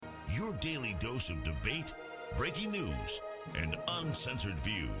your daily dose of debate, breaking news, and uncensored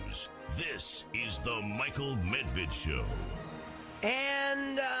views. This is the Michael Medved Show.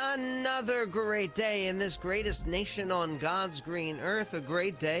 And another great day in this greatest nation on God's green earth. A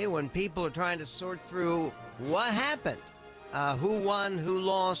great day when people are trying to sort through what happened, who won, who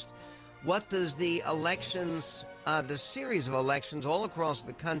lost, what does the elections, the series of elections all across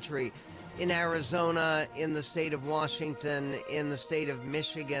the country, in Arizona, in the state of Washington, in the state of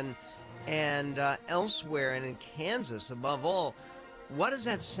Michigan, and elsewhere, and in Kansas above all, what does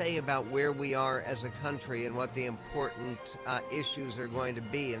that say about where we are as a country and what the important issues are going to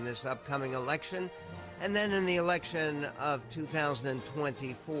be in this upcoming election? And then in the election of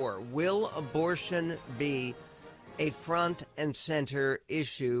 2024, will abortion be a front and center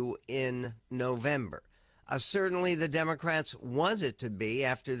issue in November? Certainly the Democrats want it to be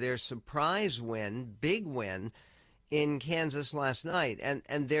after their surprise win, big win, in Kansas last night.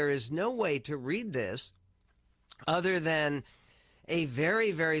 And there is no way to read this other than a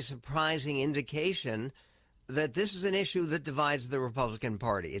very, very surprising indication that this is an issue that divides the Republican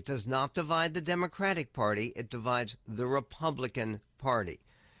Party. It does not divide the Democratic Party. It divides the Republican Party.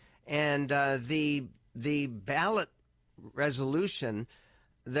 And the ballot resolution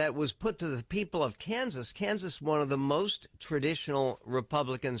that was put to the people of Kansas, one of the most traditional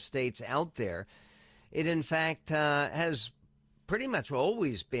Republican states out there, it in fact has pretty much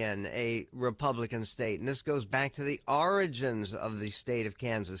always been a Republican state, and this goes back to the origins of the state of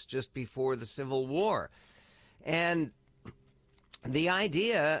Kansas, just before the Civil War. And the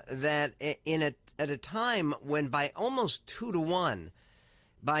idea that at a time when by almost 2-1,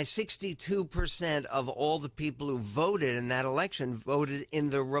 by 62% of all the people who voted in that election voted in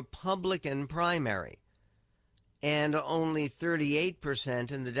the Republican primary, and only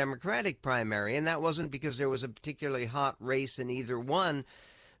 38% in the Democratic primary. And that wasn't because there was a particularly hot race in either one.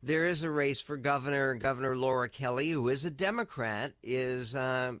 There is a race for governor. Governor Laura Kelly, who is a Democrat, is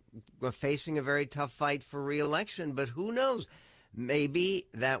facing a very tough fight for re-election. But who knows? Maybe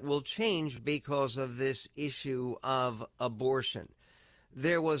that will change because of this issue of abortion.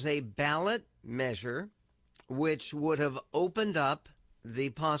 There was a ballot measure which would have opened up the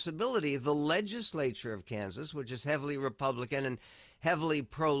possibility the legislature of Kansas, which is heavily Republican and heavily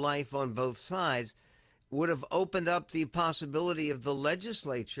pro-life on both sides, would have opened up the possibility of the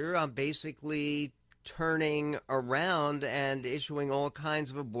legislature basically turning around and issuing all kinds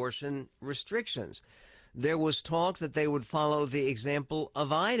of abortion restrictions. There was talk that they would follow the example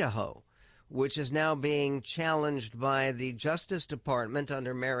of Idaho, which is now being challenged by the Justice Department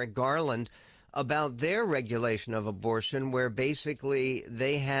under Merrick Garland about their regulation of abortion, where basically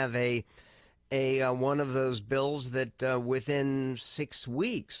they have a one of those bills that within 6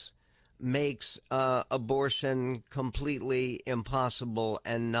 weeks makes abortion completely impossible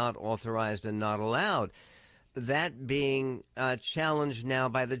and not authorized and not allowed. That being challenged now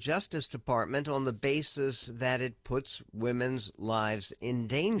by the Justice Department on the basis that it puts women's lives in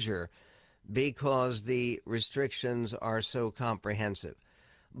danger because the restrictions are so comprehensive.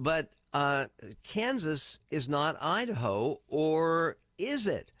 But Kansas is not Idaho, or is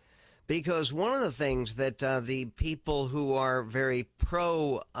it? Because one of the things that the people who are very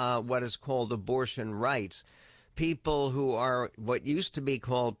pro what is called abortion rights, people who are what used to be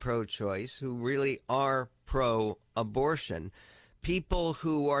called pro-choice, who really are pro-abortion, people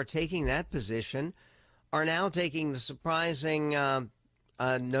who are taking that position are now taking the surprising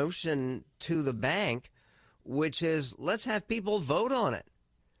notion to the bank, which is let's have people vote on it.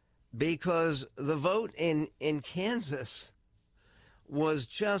 Because the vote in Kansas was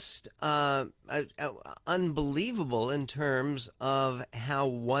just unbelievable in terms of how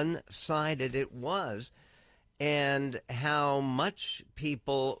one-sided it was and how much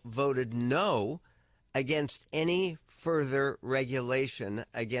people voted no against any further regulation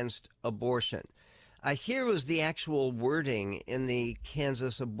against abortion. Here was the actual wording in the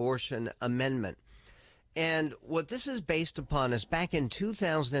Kansas abortion amendment. And what this is based upon is back in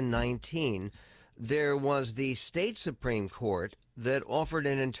 2019, there was the state Supreme Court that offered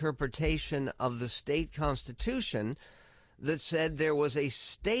an interpretation of the state constitution that said there was a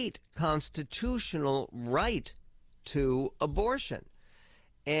state constitutional right to abortion,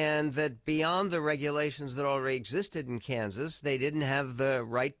 and that beyond the regulations that already existed in Kansas, they didn't have the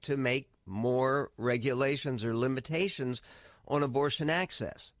right to make more regulations or limitations on abortion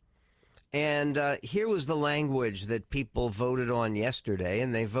access. And here was the language that people voted on yesterday,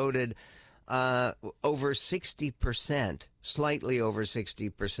 and they voted over 60%, slightly over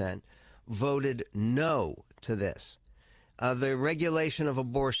 60%, voted no to this. The regulation of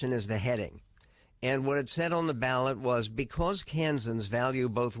abortion is the heading. And what it said on the ballot was, because Kansans value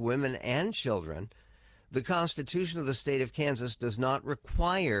both women and children, the Constitution of the state of Kansas does not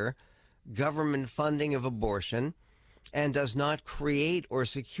require government funding of abortion and does not create or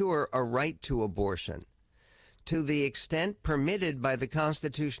secure a right to abortion. To the extent permitted by the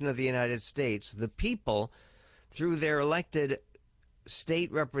Constitution of the United States, the people, through their elected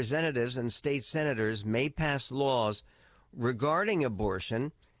state representatives and state senators, may pass laws regarding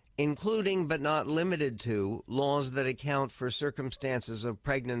abortion, including but not limited to laws that account for circumstances of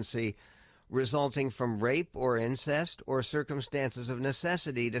pregnancy resulting from rape or incest or circumstances of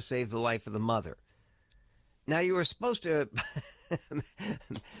necessity to save the life of the mother. Now, you were supposed to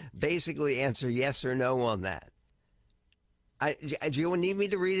basically answer yes or no on that. Do you need me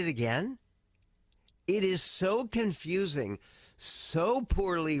to read it again? It is so confusing, so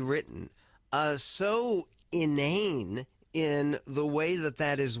poorly written, so inane in the way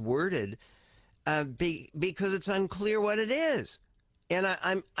that is worded, because it's unclear what it is. And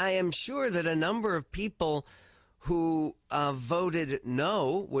I am sure that a number of people who voted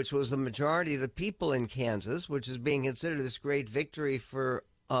no, which was the majority of the people in Kansas, which is being considered this great victory for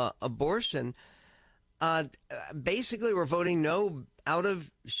abortion, basically were voting no out of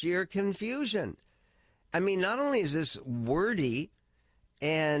sheer confusion. I mean, not only is this wordy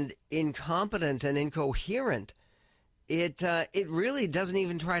and incompetent and incoherent, it really doesn't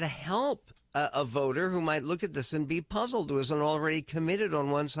even try to help a voter who might look at this and be puzzled, who isn't already committed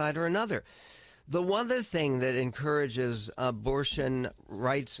on one side or another. The one other thing that encourages abortion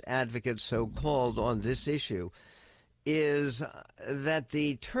rights advocates, so-called, on this issue is that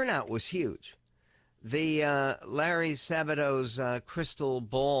the turnout was huge. The Larry Sabato's Crystal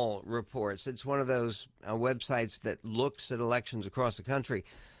Ball reports, it's one of those websites that looks at elections across the country.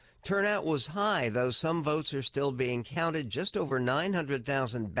 Turnout was high, though some votes are still being counted. Just over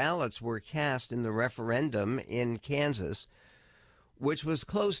 900,000 ballots were cast in the referendum in Kansas, which was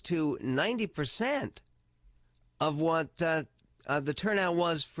close to 90% of what the turnout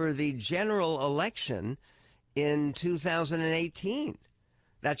was for the general election in 2018.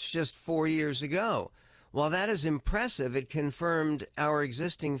 That's just 4 years ago. While that is impressive, it confirmed our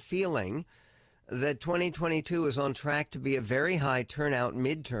existing feeling that 2022 is on track to be a very high turnout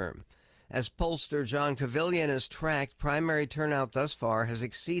midterm. As pollster John Cavillion has tracked, primary turnout thus far has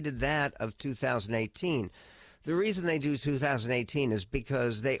exceeded that of 2018. The reason they do 2018 is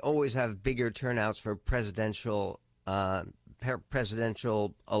because they always have bigger turnouts for presidential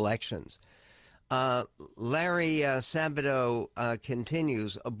elections. Larry Sabato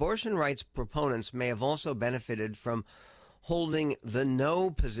continues, abortion rights proponents may have also benefited from holding the no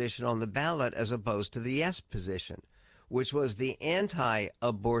position on the ballot as opposed to the yes position, which was the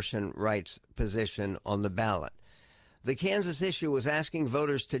anti-abortion rights position on the ballot. The Kansas issue was asking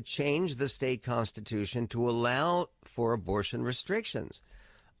voters to change the state constitution to allow for abortion restrictions.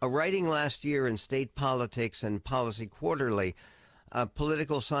 A writing last year in State Politics and Policy Quarterly,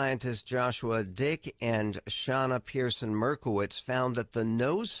 political scientists Joshua Dick and Shauna Pearson Merkowitz found that the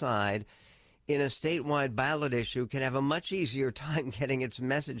no side in a statewide ballot issue can have a much easier time getting its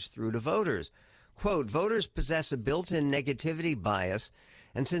message through to voters. Quote, voters possess a built-in negativity bias,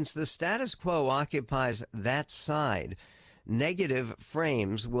 and since the status quo occupies that side, negative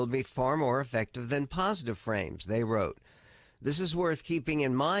frames will be far more effective than positive frames, they wrote. This is worth keeping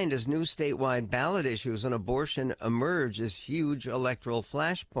in mind as new statewide ballot issues on abortion emerge as huge electoral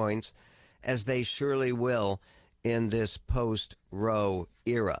flashpoints, as they surely will in this post-Roe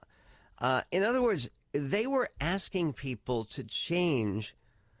era. In other words, they were asking people to change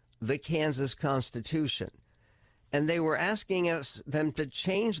the Kansas Constitution. And they were asking them to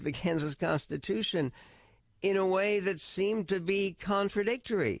change the Kansas Constitution in a way that seemed to be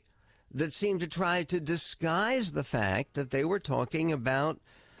contradictory, that seemed to try to disguise the fact that they were talking about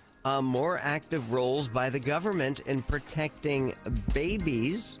more active roles by the government in protecting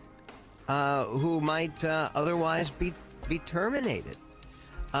babies who might otherwise be terminated.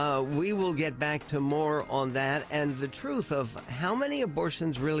 We will get back to more on that and the truth of how many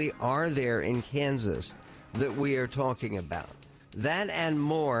abortions really are there in Kansas that we are talking about. That and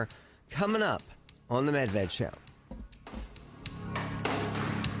more coming up on The Medved Show.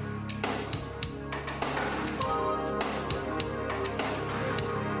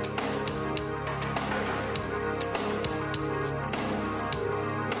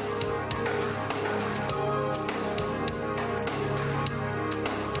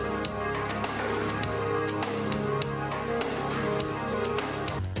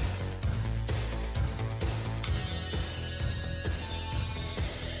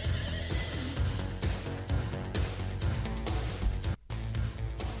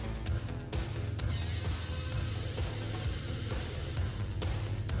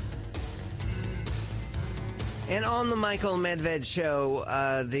 And on the Michael Medved Show,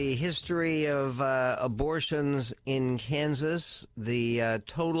 the history of abortions in Kansas, the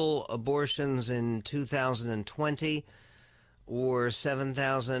total abortions in 2020 were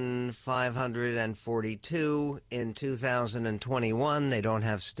 7,542. In 2021, they don't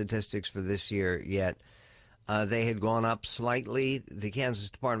have statistics for this year yet. They had gone up slightly. The Kansas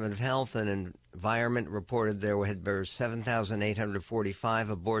Department of Health and Environment reported there were 7,845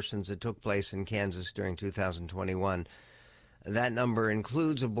 abortions that took place in Kansas during 2021. That number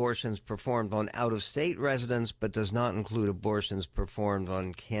includes abortions performed on out-of-state residents, but does not include abortions performed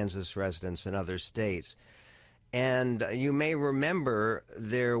on Kansas residents in other states. And you may remember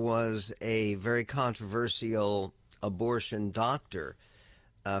there was a very controversial abortion doctor,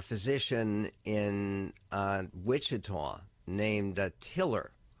 a physician in Wichita named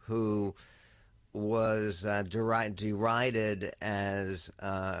Tiller, who was derided as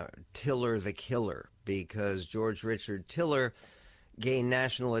Tiller the Killer, because George Richard Tiller gained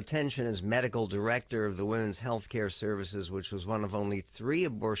national attention as medical director of the Women's Health Care Services, which was one of only 3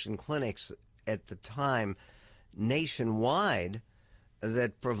 abortion clinics at the time nationwide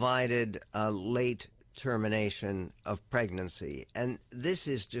that provided late termination of pregnancy. And this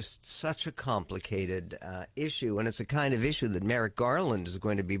is just such a complicated issue, and it's a kind of issue that Merrick Garland is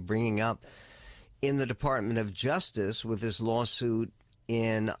going to be bringing up in the Department of Justice with this lawsuit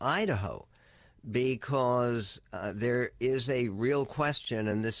in Idaho, because there is a real question,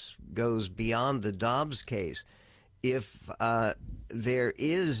 and this goes beyond the Dobbs case. If there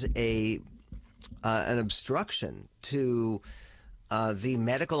is an obstruction to the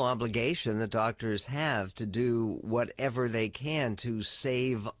medical obligation that doctors have to do whatever they can to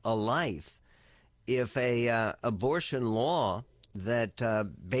save a life, if a abortion law that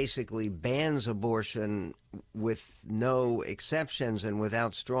basically bans abortion with no exceptions and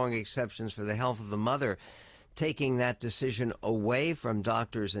without strong exceptions for the health of the mother, taking that decision away from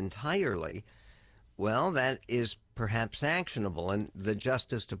doctors entirely, well, that is perhaps actionable, and the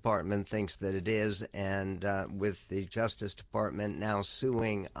Justice Department thinks that it is, and with the Justice Department now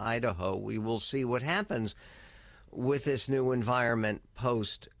suing Idaho, we will see what happens with this new environment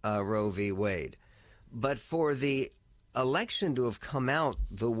post Roe v. Wade. But for the election to have come out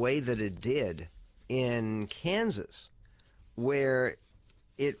the way that it did in Kansas, where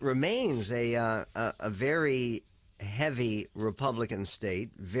it remains a very heavy Republican state,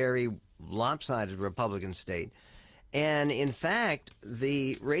 very lopsided Republican state. And in fact,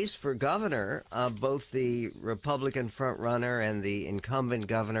 the race for governor, both the Republican frontrunner and the incumbent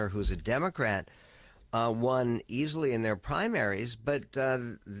governor, who's a Democrat, won easily in their primaries. But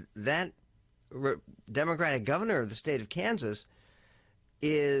that Democratic governor of the state of Kansas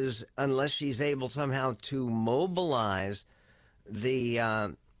is, unless she's able somehow to mobilize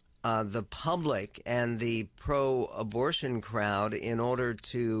the public and the pro-abortion crowd in order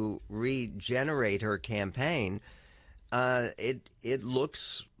to regenerate her campaign, it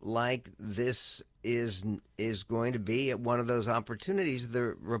looks like this is going to be one of those opportunities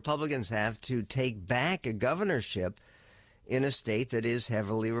the Republicans have to take back a governorship in a state that is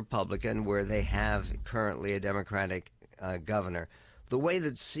heavily Republican, where they have currently a Democratic governor. The way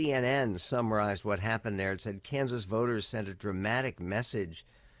that CNN summarized what happened there, it said Kansas voters sent a dramatic message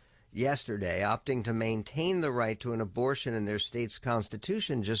yesterday, opting to maintain the right to an abortion in their state's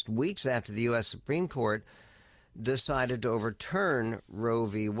constitution just weeks after the U.S. Supreme Court decided to overturn Roe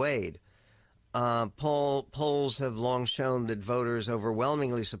v. Wade. Polls have long shown that voters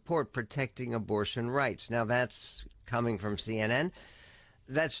overwhelmingly support protecting abortion rights. Now, that's coming from CNN.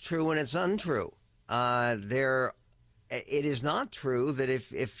 That's true and it's untrue. It is not true that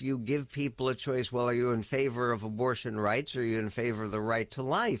if you give people a choice, well, are you in favor of abortion rights or are you in favor of the right to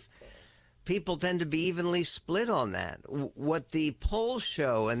life? People tend to be evenly split on that. What the polls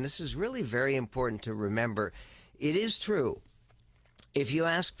show, and this is really very important to remember, it is true. If you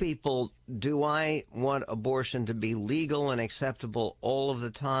ask people, do I want abortion to be legal and acceptable all of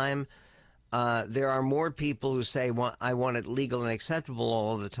the time? There are more people who say, well, I want it legal and acceptable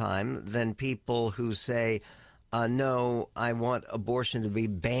all of the time than people who say, no, I want abortion to be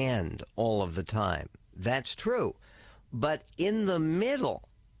banned all of the time. That's true. But in the middle,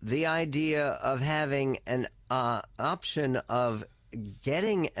 the idea of having an option of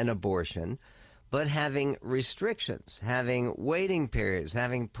getting an abortion, but having restrictions, having waiting periods,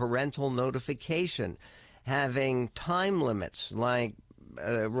 having parental notification, having time limits, like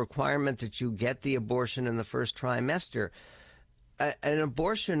a requirement that you get the abortion in the first trimester. An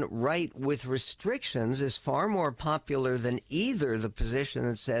abortion right with restrictions is far more popular than either the position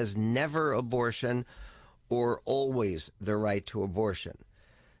that says never abortion or always the right to abortion.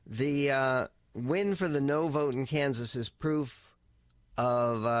 The win for the no vote in Kansas is proof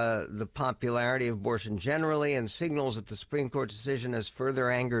of the popularity of abortion generally and signals that the Supreme Court decision has further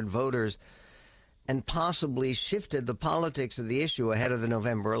angered voters and possibly shifted the politics of the issue ahead of the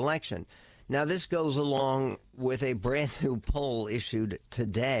November election. Now, this goes along with a brand new poll issued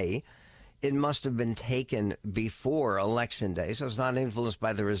today. It must have been taken before Election Day, so it's not influenced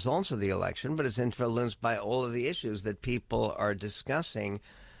by the results of the election, but it's influenced by all of the issues that people are discussing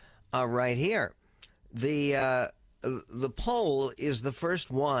right here. The poll is the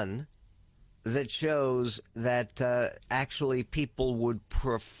first one that shows that actually people would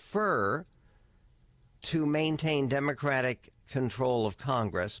prefer to maintain Democratic control of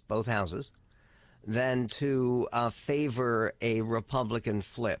Congress, both houses, than to favor a Republican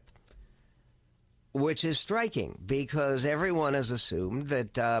flip, which is striking because everyone has assumed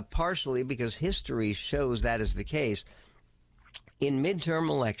that partially because history shows that is the case, in midterm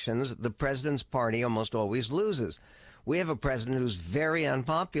elections, the president's party almost always loses. We have a president who's very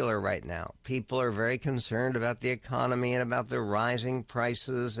unpopular right now. People are very concerned about the economy and about the rising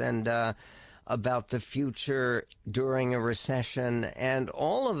prices and about the future during a recession, and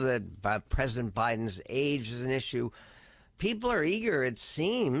all of that. President Biden's age is an issue. People are eager, it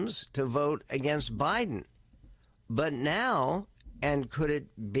seems, to vote against Biden. But now, and could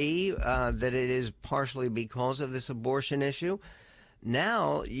it be that it is partially because of this abortion issue?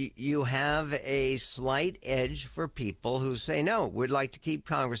 Now you have a slight edge for people who say, no, we'd like to keep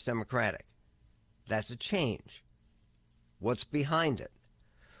Congress Democratic. That's a change. What's behind it?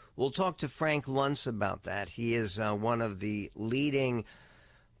 We'll talk to Frank Luntz about that. He is one of the leading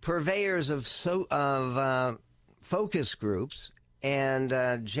purveyors of focus groups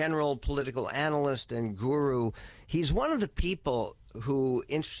and general political analyst and guru. He's one of the people who,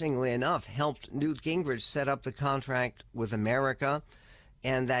 interestingly enough, helped Newt Gingrich set up the Contract with America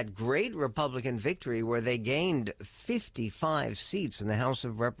and that great Republican victory where they gained 55 seats in the House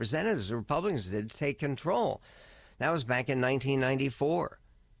of Representatives. The Republicans did take control. That was back in 1994.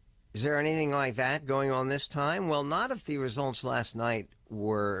 Is there anything like that going on this time? Well, not if the results last night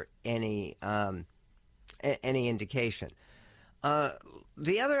were any indication.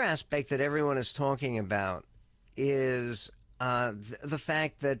 The other aspect that everyone is talking about is the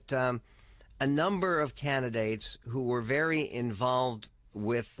fact that a number of candidates who were very involved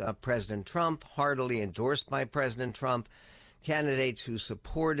with President Trump, heartily endorsed by President Trump, candidates who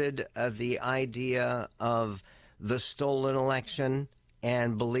supported the idea of the stolen election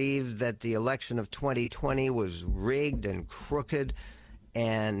and believed that the election of 2020 was rigged and crooked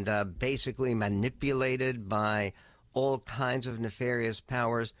and basically manipulated by all kinds of nefarious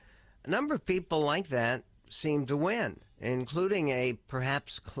powers. A number of people like that seem to win, including a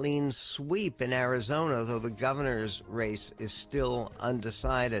perhaps clean sweep in Arizona, though the governor's race is still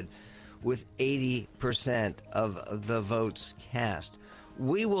undecided, with 80% of the votes cast.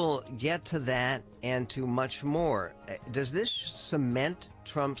 We will get to that and to much more. Does this cement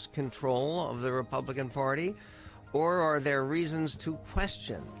Trump's control of the Republican Party, or are there reasons to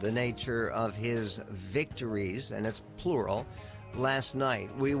question the nature of his victories, and it's plural, last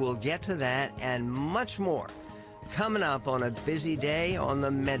night? We will get to that and much more coming up on a busy day on the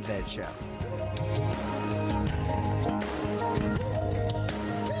Medved Show.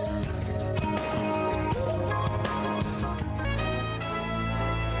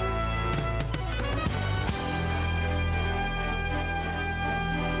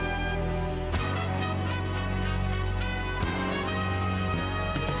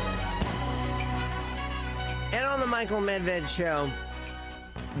 And on the Michael Medved Show,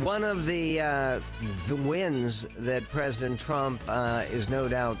 one of the wins that President Trump is no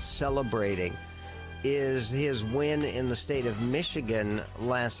doubt celebrating is his win in the state of Michigan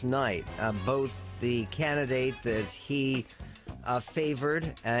last night. Both the candidate that he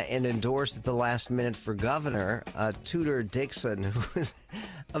favored and endorsed at the last minute for governor, Tudor Dixon, who is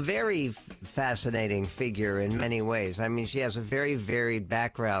a very fascinating figure in many ways. I mean, she has a very varied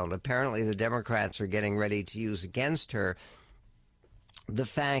background. Apparently, the Democrats are getting ready to use against her the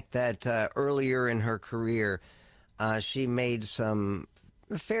fact that earlier in her career, she made some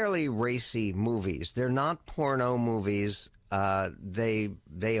fairly racy movies. They're not porno movies.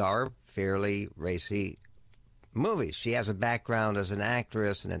 They are fairly racy movies. She has a background as an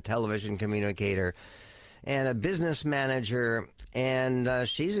actress and a television communicator and a business manager, and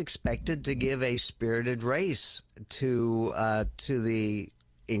she's expected to give a spirited race to the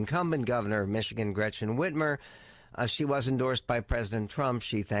incumbent governor of Michigan, Gretchen Whitmer. She was endorsed by President Trump.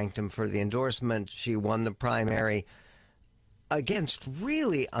 She thanked him for the endorsement. She won the primary against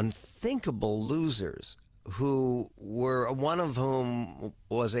really unthinkable losers. one of whom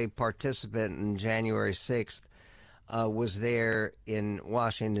was a participant in January 6th, was there in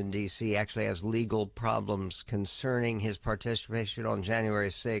Washington, D.C., actually has legal problems concerning his participation on January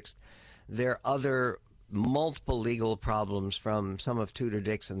 6th. There are other multiple legal problems from some of Tudor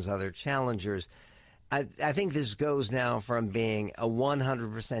Dixon's other challengers. I think this goes now from being a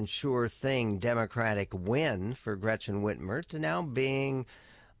 100% sure thing Democratic win for Gretchen Whitmer to now being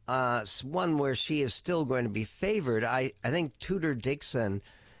one where she is still going to be favored. I think Tudor Dixon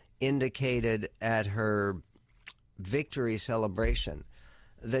indicated at her victory celebration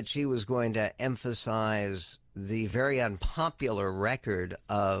that she was going to emphasize the very unpopular record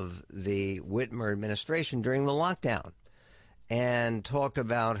of the Whitmer administration during the lockdown and talk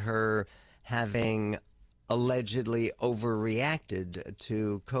about her having allegedly overreacted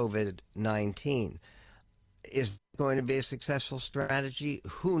to COVID-19. Is it going to be a successful strategy?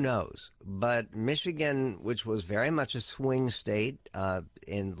 Who knows? But Michigan, which was very much a swing state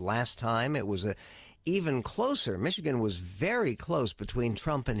in last time, it was even closer. Michigan was very close between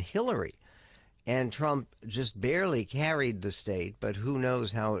Trump and Hillary. And Trump just barely carried the state, but who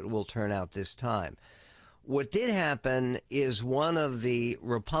knows how it will turn out this time. What did happen is one of the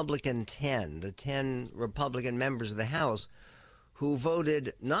Republican 10, the 10 Republican members of the House, who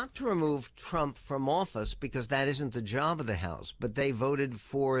voted not to remove Trump from office because that isn't the job of the House, but they voted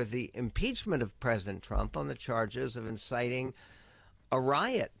for the impeachment of President Trump on the charges of inciting a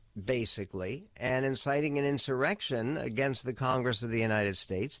riot, basically, and inciting an insurrection against the Congress of the United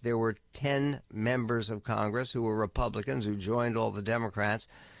States. There were 10 members of Congress who were Republicans who joined all the Democrats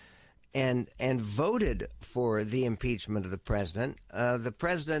and voted for the impeachment of the president. The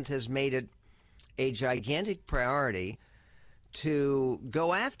president has made it a gigantic priority to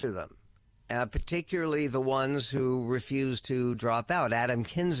go after them, particularly the ones who refuse to drop out. Adam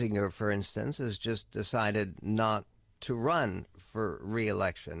Kinzinger, for instance, has just decided not to run for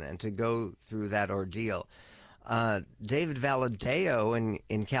re-election and to go through that ordeal. David Valadao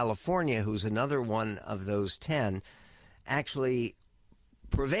in California, who's another one of those 10, actually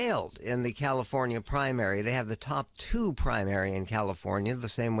prevailed in the California primary. They have the top 2 primary in California, the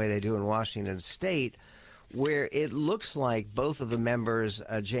same way they do in Washington State, where it looks like both of the members,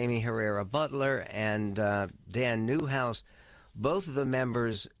 Jamie Herrera Butler and Dan Newhouse, both of the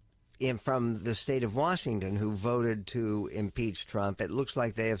members from the state of Washington who voted to impeach Trump, it looks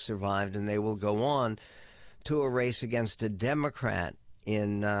like they have survived and they will go on to a race against a Democrat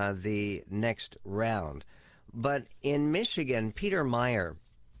in the next round. But in Michigan, Peter Meijer,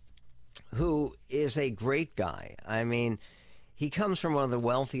 who is a great guy, I mean, he comes from one of the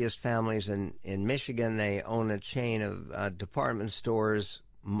wealthiest families in Michigan. They own a chain of department stores,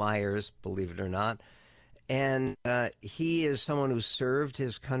 Meijers, believe it or not. And he is someone who served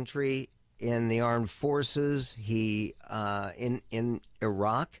his country in the armed forces. He in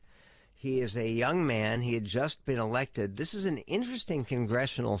Iraq. He is a young man. He had just been elected. This is an interesting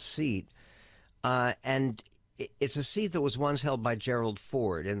congressional seat, and it's a seat that was once held by Gerald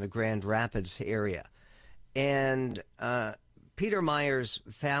Ford in the Grand Rapids area. And Peter Meijer's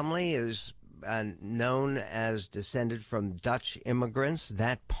family is known as descended from Dutch immigrants.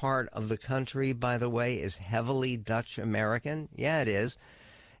 That part of the country, by the way, is heavily Dutch American. Yeah, it is.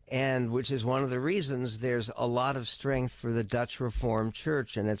 And which is one of the reasons there's a lot of strength for the Dutch Reformed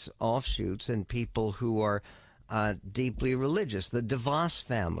Church and its offshoots and people who are deeply religious. The DeVos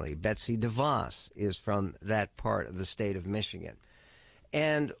family, Betsy DeVos, is from that part of the state of Michigan.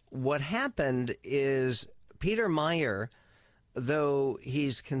 And what happened is Peter Meijer, though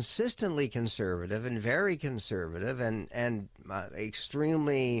he's consistently conservative and very conservative and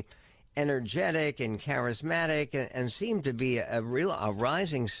extremely energetic and charismatic and seemed to be a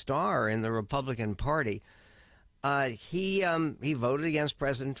rising star in the Republican Party, he voted against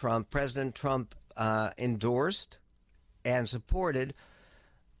President Trump. President Trump endorsed and supported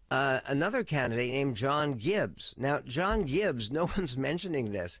another candidate named John Gibbs. Now, John Gibbs, no one's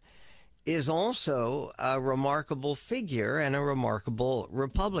mentioning this, is also a remarkable figure and a remarkable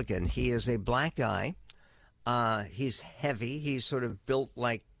Republican. He is a black guy. He's heavy. He's sort of built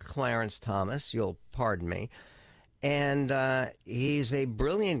like Clarence Thomas, you'll pardon me. And he's a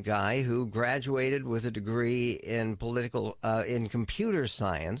brilliant guy who graduated with a degree in in computer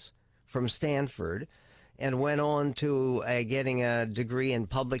science from Stanford and went on to getting a degree in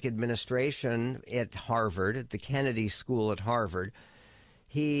public administration at Harvard, at the Kennedy School at Harvard.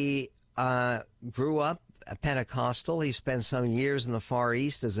 He grew up a Pentecostal. He spent some years in the Far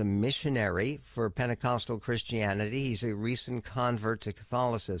East as a missionary for Pentecostal Christianity. He's a recent convert to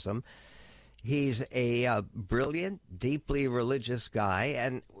Catholicism. He's a brilliant, deeply religious guy.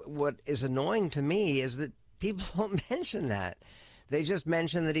 And what is annoying to me is that people don't mention that. They just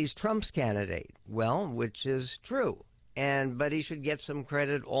mention that he's Trump's candidate. Well, which is true. But he should get some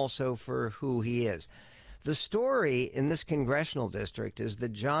credit also for who he is. The story in this congressional district is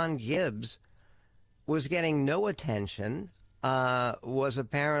that John Gibbs was getting no attention, was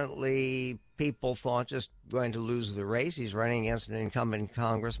apparently, people thought, just going to lose the race. He's running against an incumbent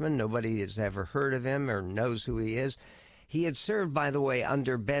congressman. Nobody has ever heard of him or knows who he is. He had served, by the way,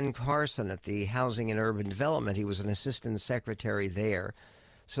 under Ben Carson at the Housing and Urban Development. He was an assistant secretary there.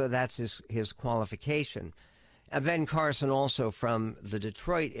 So that's his qualification. Ben Carson also from the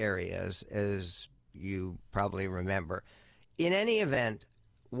Detroit area, as you probably remember. In any event,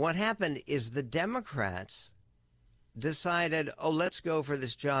 what happened is the Democrats decided, let's go for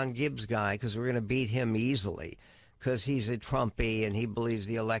this John Gibbs guy because we're going to beat him easily because he's a Trumpy and he believes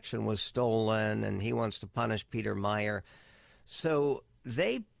the election was stolen and he wants to punish Peter Meijer. So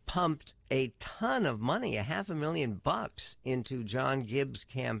they pumped a ton of money, $500,000 into John Gibbs'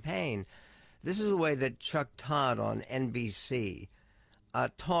 campaign. This is the way that Chuck Todd on NBC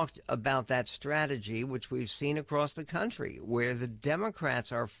talked about that strategy, which we've seen across the country, where the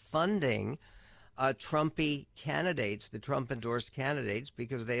Democrats are funding Trumpy candidates, the Trump-endorsed candidates,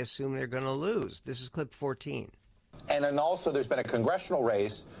 because they assume they're going to lose. This is clip 14. And then also there's been a congressional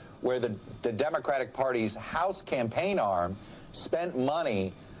race where the Democratic Party's House campaign arm spent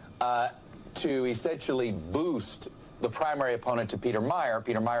money to essentially boost the primary opponent to Peter Meijer,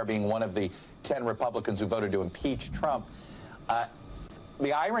 Peter Meijer being one of the 10 Republicans who voted to impeach Trump.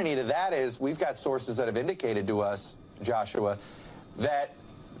 The irony to that is we've got sources that have indicated to us, Joshua, that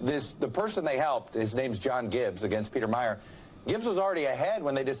the person they helped, his name's John Gibbs, against Peter Meijer, Gibbs was already ahead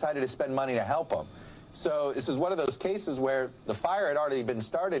when they decided to spend money to help him. So this is one of those cases where the fire had already been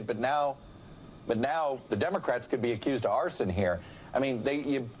started, but now the Democrats could be accused of arson here. I mean,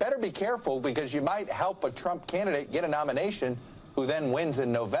 you better be careful because you might help a Trump candidate get a nomination who then wins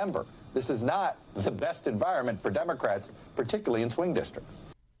in November. This is not the best environment for Democrats, particularly in swing districts.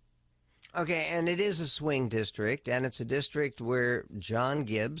 Okay, and it is a swing district, and it's a district where John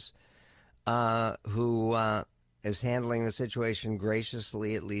Gibbs, who is handling the situation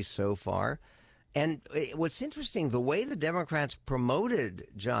graciously, at least so far. And what's interesting, the way the Democrats promoted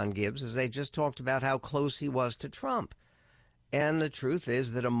John Gibbs is they just talked about how close he was to Trump. And the truth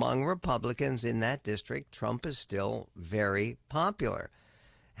is that among Republicans in that district, Trump is still very popular.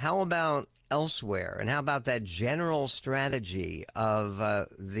 How about elsewhere? And how about that general strategy of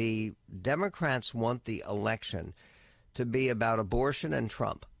the Democrats want the election to be about abortion and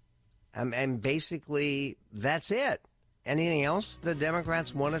Trump? And basically, that's it. Anything else the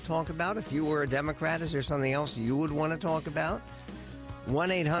Democrats want to talk about? If you were a Democrat, is there something else you would want to talk about?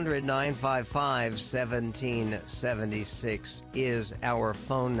 1-800-955-1776 is our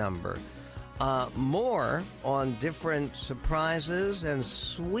phone number. More on different surprises and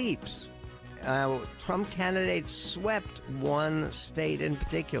sweeps. Trump candidates swept one state in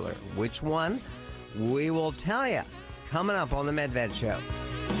particular. Which one? We will tell you. Coming up on the Medved Show.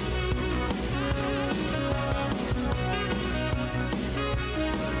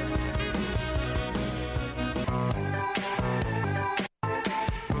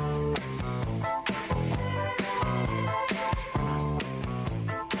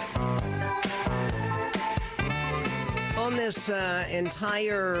 This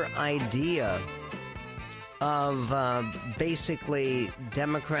entire idea of basically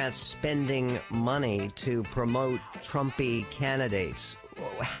Democrats spending money to promote Trumpy candidates.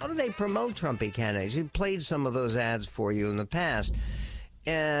 How do they promote Trumpy candidates? We played some of those ads for you in the past.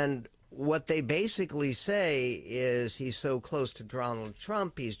 And what they basically say is he's so close to Donald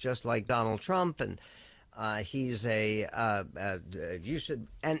Trump, he's just like Donald Trump, and he's you should,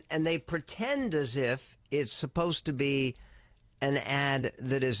 and they pretend as if it's supposed to be an ad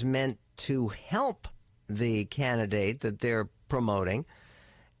that is meant to help the candidate that they're promoting,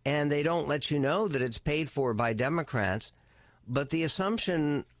 and they don't let you know that it's paid for by Democrats. But the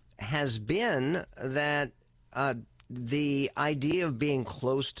assumption has been that the idea of being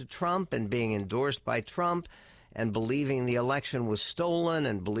close to Trump and being endorsed by Trump and believing the election was stolen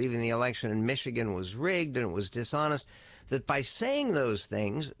and believing the election in Michigan was rigged and it was dishonest, that by saying those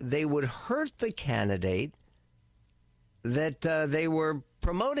things, they would hurt the candidate that they were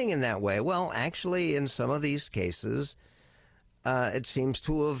promoting in that way. Well, actually, in some of these cases, it seems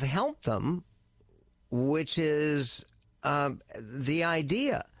to have helped them, which is the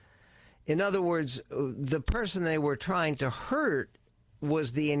idea. In other words, the person they were trying to hurt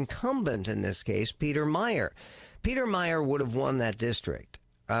was the incumbent in this case, Peter Meijer. Peter Meijer would have won that district.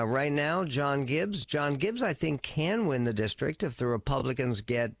 Right now, John Gibbs, I think, can win the district if the Republicans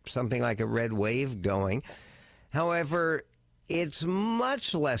get something like a red wave going. However, it's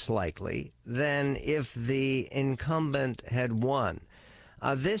much less likely than if the incumbent had won.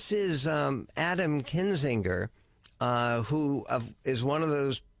 This is Adam Kinzinger, who is one of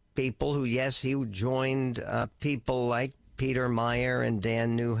those people who, yes, he joined people like Peter Meyer and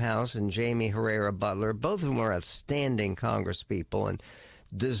Dan Newhouse and Jamie Herrera Butler. Both of them are outstanding congresspeople and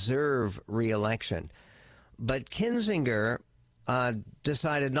deserve re-election. But Kinzinger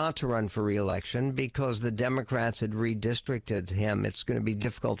decided not to run for re-election because the Democrats had redistricted him. It's going to be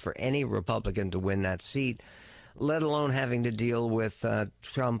difficult for any Republican to win that seat, let alone having to deal with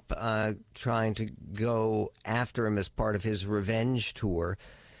Trump trying to go after him as part of his revenge tour.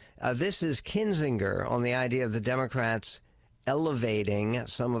 This is Kinzinger on the idea of the Democrats elevating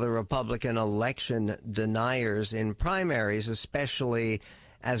some of the Republican election deniers in primaries, especially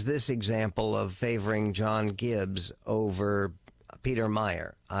as this example of favoring John Gibbs over Peter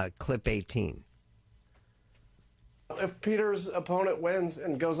Meyer. Clip 18. If Peter's opponent wins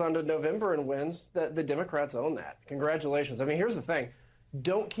and goes on to November and wins, the Democrats own that. Congratulations. I mean, here's the thing.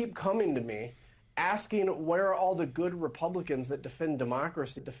 Don't keep coming to me asking where are all the good Republicans that defend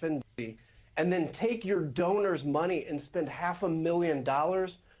democracy, and then take your donors' money and spend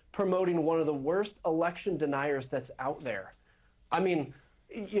 $500,000 promoting one of the worst election deniers that's out there. I mean,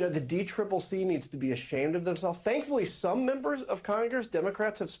 you know, the DCCC needs to be ashamed of themselves. Thankfully, some members of Congress,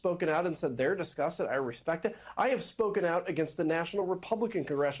 Democrats, have spoken out and said they're disgusted. I respect it. I have spoken out against the National Republican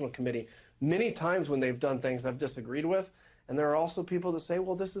Congressional Committee many times when they've done things I've disagreed with. And there are also people that say,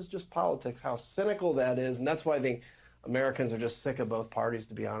 well, this is just politics, how cynical that is. And that's why I think Americans are just sick of both parties,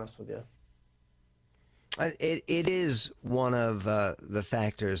 to be honest with you. It is one of the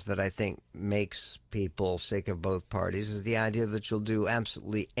factors that I think makes people sick of both parties is the idea that you'll do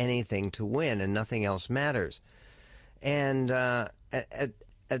absolutely anything to win and nothing else matters. And at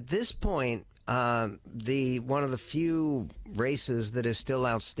this point, one of the few races that is still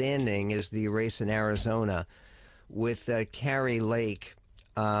outstanding is the race in Arizona with Kari Lake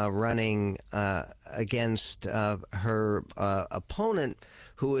running against her opponent,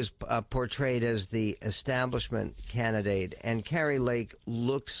 who is portrayed as the establishment candidate. And Kari Lake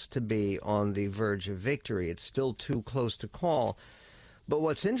looks to be on the verge of victory. It's still too close to call. But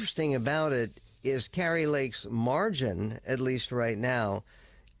what's interesting about it is Kari Lake's margin, at least right now,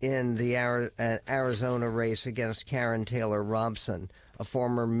 in the Arizona race against Karen Taylor Robson, a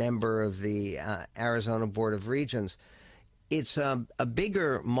former member of the Arizona Board of Regents. It's a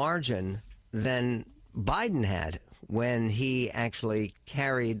bigger margin than Biden had when he actually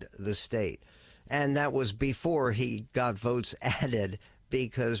carried the state. And that was before he got votes added,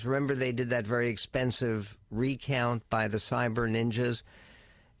 because remember they did that very expensive recount by the cyber ninjas.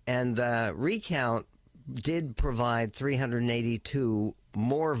 And the recount did provide 382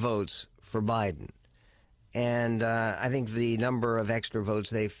 more votes for Biden. And I think the number of extra votes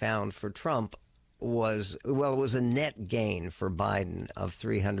they found for Trump was, well, it was a net gain for Biden of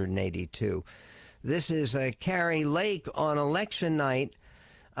 382. This is Kari Lake on election night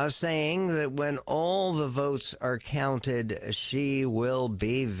saying that when all the votes are counted, she will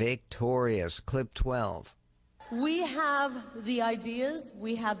be victorious. Clip 12. We have the ideas,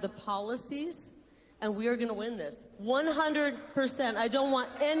 we have the policies, and we are going to win this. 100%. I don't want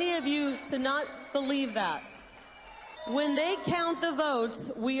any of you to not believe that. When they count the votes,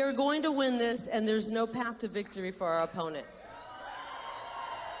 we are going to win this, and there's no path to victory for our opponent.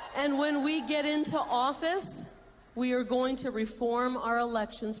 And when we get into office, we are going to reform our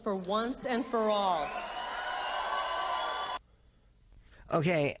elections for once and for all.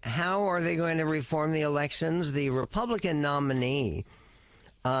 Okay, how are they going to reform the elections? The Republican nominee,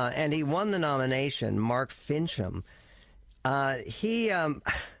 and he won the nomination, Mark Fincham,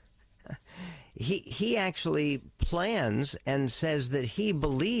 he actually plans and says that he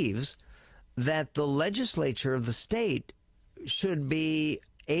believes that the legislature of the state should be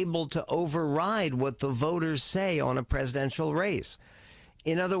able to override what the voters say on a presidential race.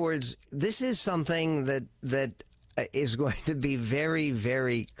 In other words, this is something that is going to be very,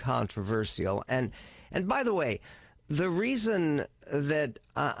 very controversial. And by the way, the reason that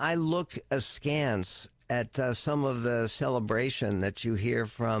I look askance at some of the celebration that you hear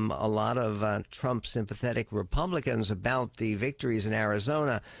from a lot of Trump-sympathetic Republicans about the victories in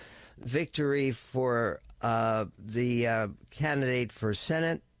Arizona, victory for the candidate for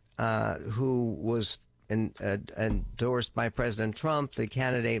Senate, who was endorsed by President Trump, the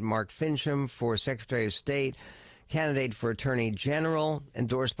candidate Mark Fincham for Secretary of State, candidate for Attorney General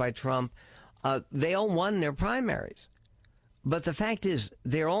endorsed by Trump, they all won their primaries. But the fact is,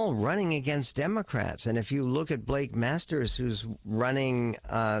 they're all running against Democrats. And if you look at Blake Masters, who's running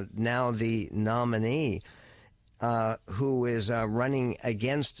now the nominee, who is running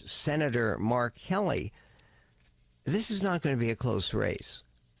against Senator Mark Kelly, this is not going to be a close race.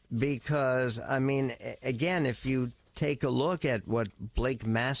 Because, I mean, again, if you take a look at what Blake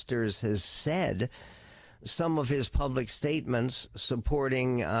Masters has said, some of his public statements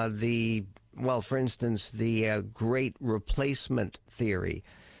supporting for instance, the great replacement theory,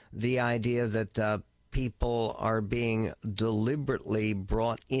 the idea that people are being deliberately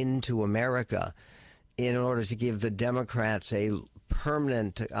brought into America in order to give the Democrats a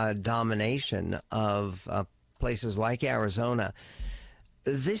permanent domination of places like Arizona.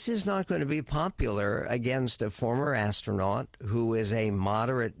 This is not going to be popular against a former astronaut who is a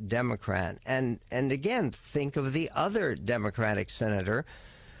moderate Democrat. And again, think of the other Democratic senator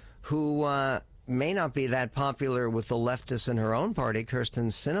who may not be that popular with the leftists in her own party, Kyrsten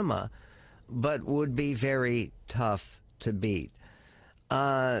Sinema, but would be very tough to beat.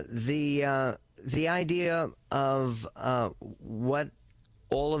 The idea of what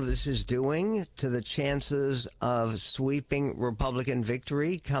all of this is doing to the chances of sweeping Republican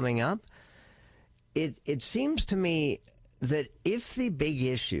victory coming up, it seems to me that if the big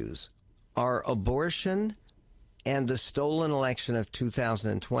issues are abortion and the stolen election of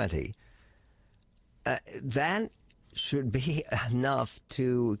 2020, that should be enough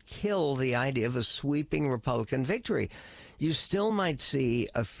to kill the idea of a sweeping Republican victory. You still might see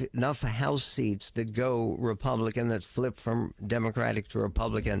enough House seats that go Republican, that's flipped from Democratic to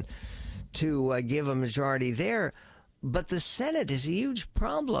Republican, to give a majority there. But the Senate is a huge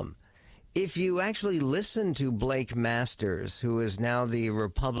problem. If you actually listen to Blake Masters, who is now the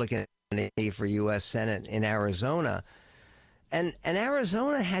Republican nominee for U.S. Senate in Arizona, and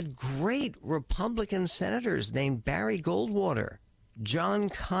Arizona had great Republican senators named Barry Goldwater, John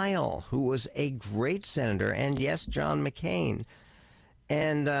Kyle, who was a great senator, and yes, John McCain.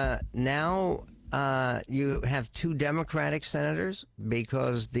 And now you have two Democratic senators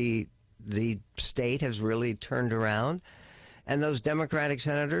because the state has really turned around. And those Democratic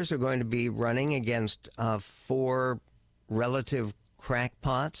senators are going to be running against 4 relative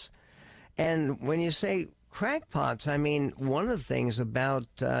crackpots. And when you say crackpots, I mean, one of the things about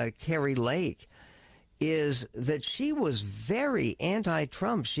Kari Lake is that she was very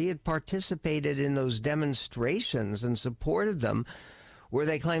anti-Trump. She had participated in those demonstrations and supported them where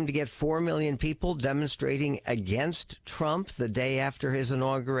they claimed to get 4 million people demonstrating against Trump the day after his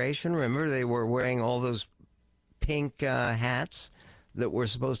inauguration. Remember, they were wearing all those pink hats that were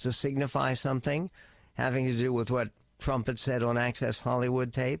supposed to signify something having to do with what Trump had said on Access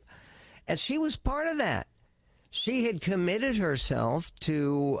Hollywood tape. And she was part of that. She had committed herself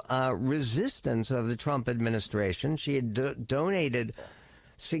to resistance of the Trump administration. She had donated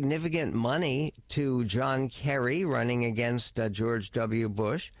significant money to John Kerry running against George W.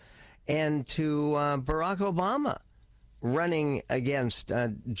 Bush and to Barack Obama running against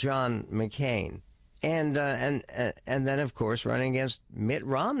John McCain and then, of course, running against Mitt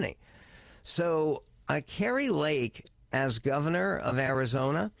Romney. So Kari Lake, as governor of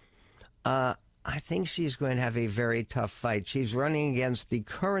Arizona, I think she's going to have a very tough fight. She's running against the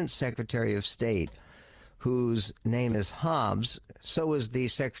current Secretary of State, whose name is Hobbs. So is the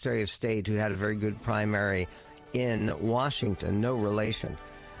Secretary of State, who had a very good primary in Washington, no relation.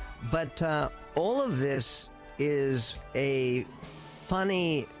 But all of this is a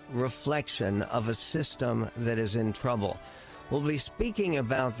funny reflection of a system that is in trouble. We'll be speaking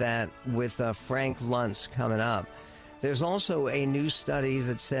about that with Frank Luntz coming up. There's also a new study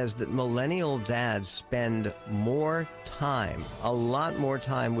that says that millennial dads spend more time, a lot more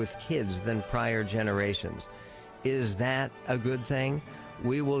time with kids than prior generations. Is that a good thing?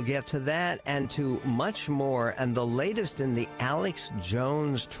 We will get to that and to much more, and the latest in the Alex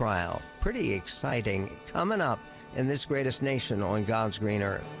Jones trial. Pretty exciting, coming up in This Greatest Nation on God's Green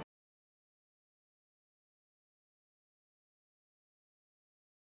Earth.